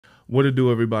What to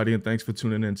do, everybody, and thanks for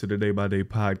tuning in to the Day by Day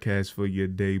podcast for your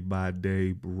day by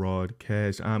day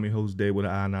broadcast. I'm your host, Day with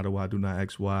an I, not a Y, do not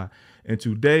XY. And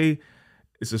today,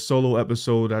 it's a solo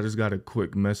episode. I just got a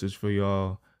quick message for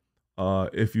y'all.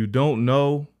 If you don't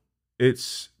know,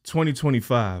 it's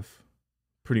 2025,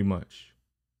 pretty much.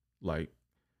 Like,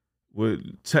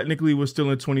 technically, we're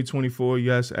still in 2024.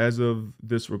 Yes, as of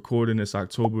this recording, it's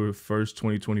October 1st,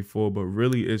 2024, but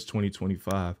really it's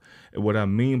 2025. And what I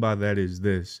mean by that is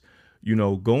this. You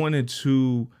know, going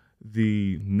into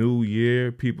the new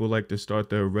year, people like to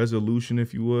start their resolution,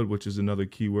 if you would, which is another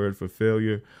keyword for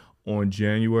failure, on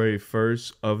January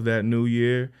 1st of that new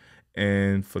year.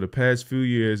 And for the past few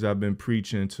years, I've been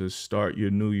preaching to start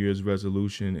your New Year's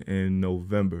resolution in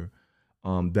November.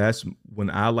 That's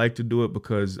when I like to do it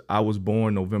because I was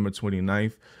born November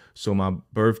 29th. So my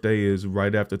birthday is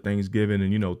right after Thanksgiving.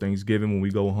 And, you know, Thanksgiving, when we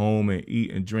go home and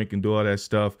eat and drink and do all that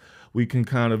stuff, we can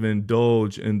kind of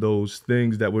indulge in those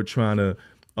things that we're trying to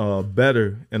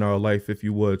better in our life, if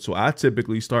you would. So I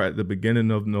typically start at the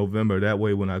beginning of November. That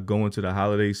way, when I go into the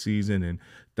holiday season and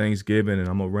Thanksgiving and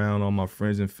I'm around all my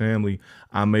friends and family,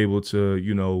 I'm able to,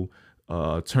 you know,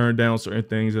 turn down certain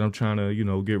things that I'm trying to, you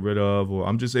know, get rid of, or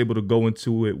I'm just able to go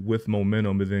into it with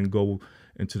momentum and then go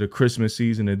into the Christmas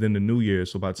season and then the New Year.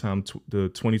 So by the time the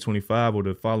 2025 or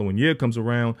the following year comes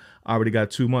around, I already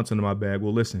got 2 months under my bag.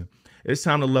 Well, listen, it's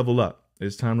time to level up.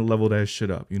 It's time to level that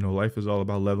shit up. You know, life is all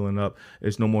about leveling up.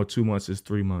 It's no more 2 months, it's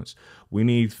 3 months. We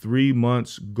need 3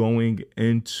 months going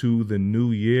into the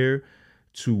new year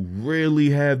to really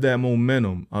have that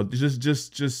momentum.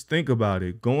 Just think about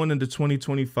it. Going into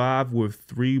 2025 with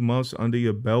 3 months under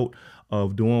your belt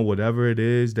of doing whatever it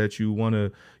is that you want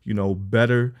to, you know,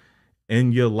 better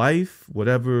in your life,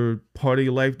 whatever part of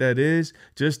your life that is,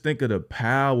 just think of the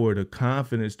power, the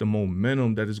confidence, the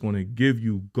momentum that is going to give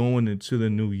you going into the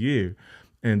new year.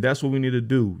 And that's what we need to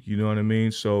do. You know what I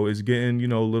mean? So it's getting, you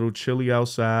know, a little chilly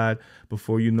outside.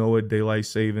 Before you know it, daylight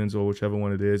savings or whichever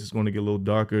one it is, it's going to get a little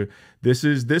darker. This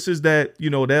is that, you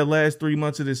know, that last 3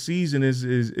 months of the season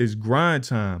is grind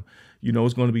time. You know,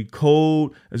 it's going to be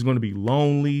cold. It's going to be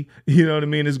lonely. You know what I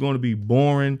mean? It's going to be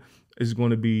boring. It's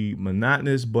going to be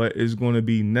monotonous, but it's going to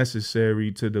be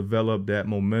necessary to develop that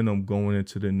momentum going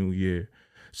into the new year.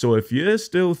 So if you're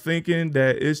still thinking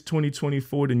that it's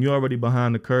 2024, then you're already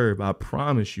behind the curve. I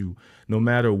promise you, no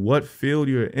matter what field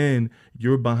you're in,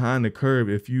 you're behind the curve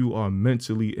if you are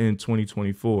mentally in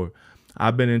 2024.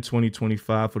 I've been in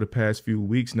 2025 for the past few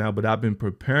weeks now, but I've been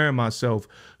preparing myself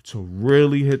to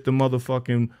really hit the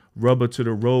motherfucking rubber to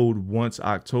the road once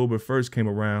October 1st came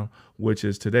around, which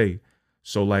is today.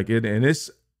 So like it, and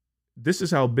this is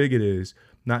how big it is,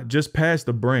 not just past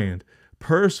the brand,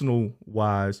 personal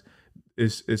wise.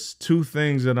 It's two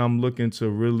things that I'm looking to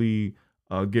really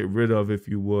get rid of, if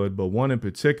you would. But one in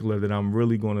particular that I'm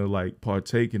really going to like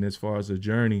partake in as far as a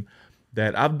journey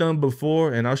that I've done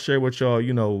before. And I'll share with y'all,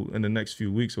 you know, in the next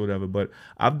few weeks or whatever. But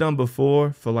I've done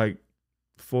before for like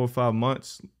 4 or 5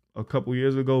 months, a couple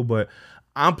years ago. But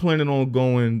I'm planning on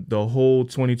going the whole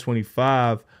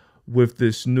 2025 with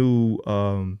this new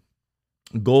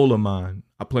goal of mine.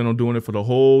 I plan on doing it for the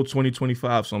whole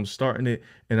 2025. So I'm starting it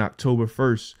in October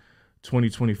 1st.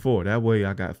 2024. That way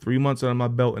I got 3 months under my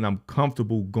belt and I'm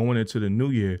comfortable going into the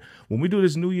new year. When we do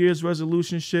this New Year's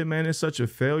resolution shit, man, it's such a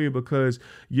failure because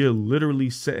you're literally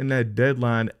setting that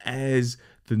deadline as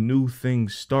the new thing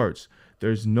starts.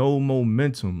 There's no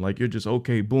momentum. Like you're just,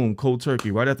 okay, boom, cold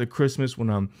turkey. Right after Christmas when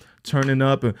I'm turning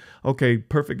up. And okay,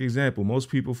 perfect example. Most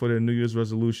people for their New Year's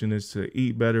resolution is to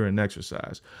eat better and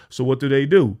exercise. So what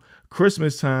do?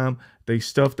 Christmas time, they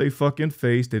stuff their fucking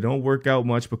face. They don't work out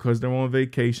much because they're on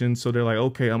vacation. So they're like,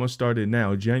 okay, I'm going to start it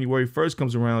now. January 1st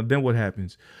comes around. Then what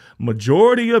happens?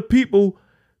 Majority of people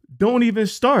don't even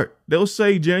start. They'll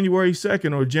say January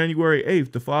 2nd or January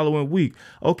 8th the following week.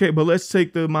 Okay, but let's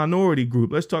take the minority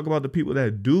group. Let's talk about the people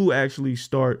that do actually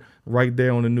start right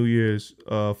there on the New Year's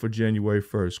for January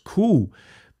 1st. Cool.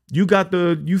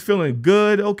 You feeling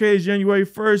good. Okay, it's January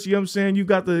 1st. You know what I'm saying? You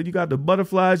got the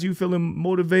butterflies. You feeling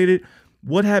motivated.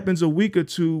 What happens a week or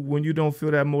two when you don't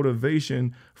feel that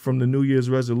motivation from the New Year's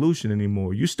resolution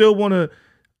anymore? You still want to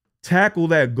tackle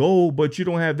that goal, but you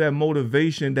don't have that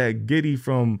motivation, that giddy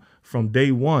from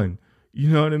day one. You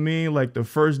know what I mean? Like the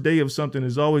first day of something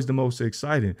is always the most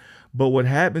exciting. But what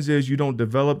happens is you don't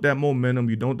develop that momentum.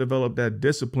 You don't develop that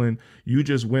discipline. You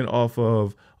just went off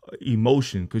of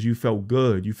emotion because you felt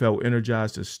good. You felt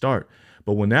energized to start.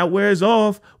 But when that wears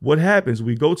off, what happens?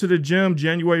 We go to the gym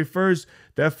January 1st.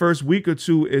 That first week or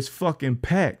two is fucking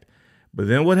packed. But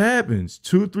then what happens?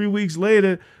 2-3 weeks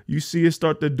later, you see it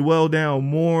start to dwell down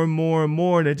more and more and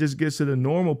more. And it just gets to the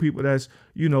normal people that's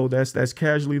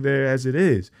casually there as it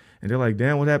is. And they're like,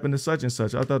 damn, what happened to such and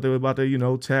such? I thought they were about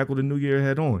to, tackle the new year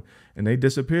head on. And they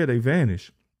disappear, they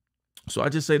vanish. So I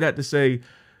just say that to say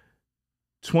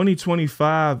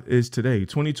 2025 is today.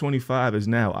 2025 is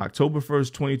now. October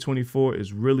 1st, 2024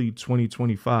 is really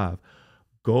 2025.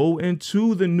 Go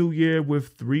into the new year with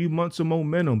 3 months of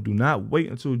momentum. Do not wait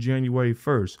until January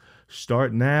 1st.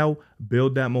 Start now,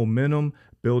 build that momentum,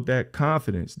 build that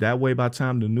confidence. That way, by the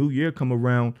time the new year come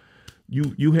around,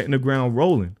 you hitting the ground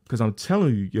rolling. Because I'm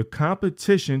telling you, your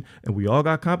competition, and we all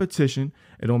got competition.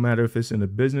 It don't matter if it's in the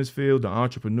business field, the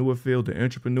entrepreneur field, the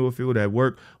entrepreneur field at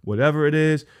work, whatever it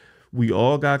is, we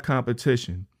all got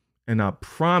competition. And I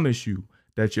promise you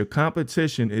that your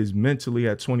competition is mentally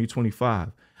at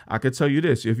 2025. I can tell you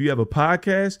this, if you have a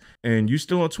podcast and you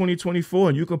still in 2024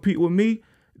 and you compete with me,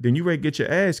 then you ready to get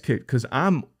your ass kicked, because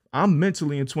I'm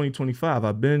mentally in 2025.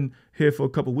 I've been here for a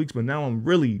couple of weeks, but now I'm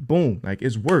really, boom, like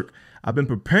it's work. I've been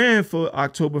preparing for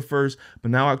October 1st,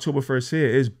 but now October 1st here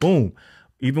is boom.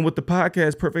 Even with the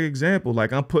podcast, perfect example.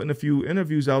 Like I'm putting a few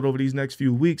interviews out over these next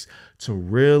few weeks to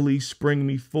really spring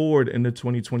me forward into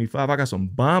 2025. I got some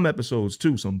bomb episodes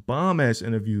too, some bomb ass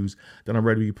interviews that I'm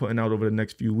ready to be putting out over the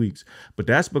next few weeks. But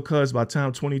that's because by the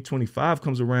time 2025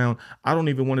 comes around, I don't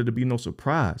even want it to be no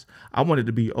surprise. I want it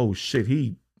to be, oh shit,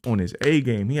 he on his A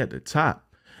game, he at the top.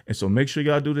 And so make sure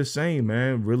y'all do the same,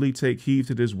 man. Really take heed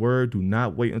to this word. Do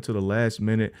not wait until the last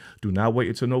minute. Do not wait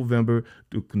until November.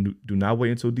 Do not wait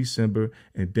until December.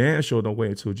 And damn sure don't wait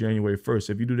until January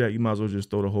 1st. If you do that, you might as well just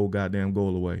throw the whole goddamn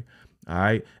goal away. All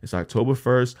right. It's October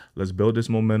 1st. Let's build this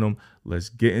momentum. Let's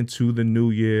get into the new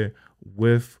year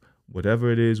with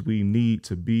whatever it is we need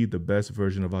to be the best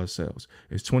version of ourselves.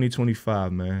 It's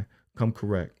 2025, man. Come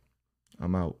correct.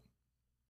 I'm out.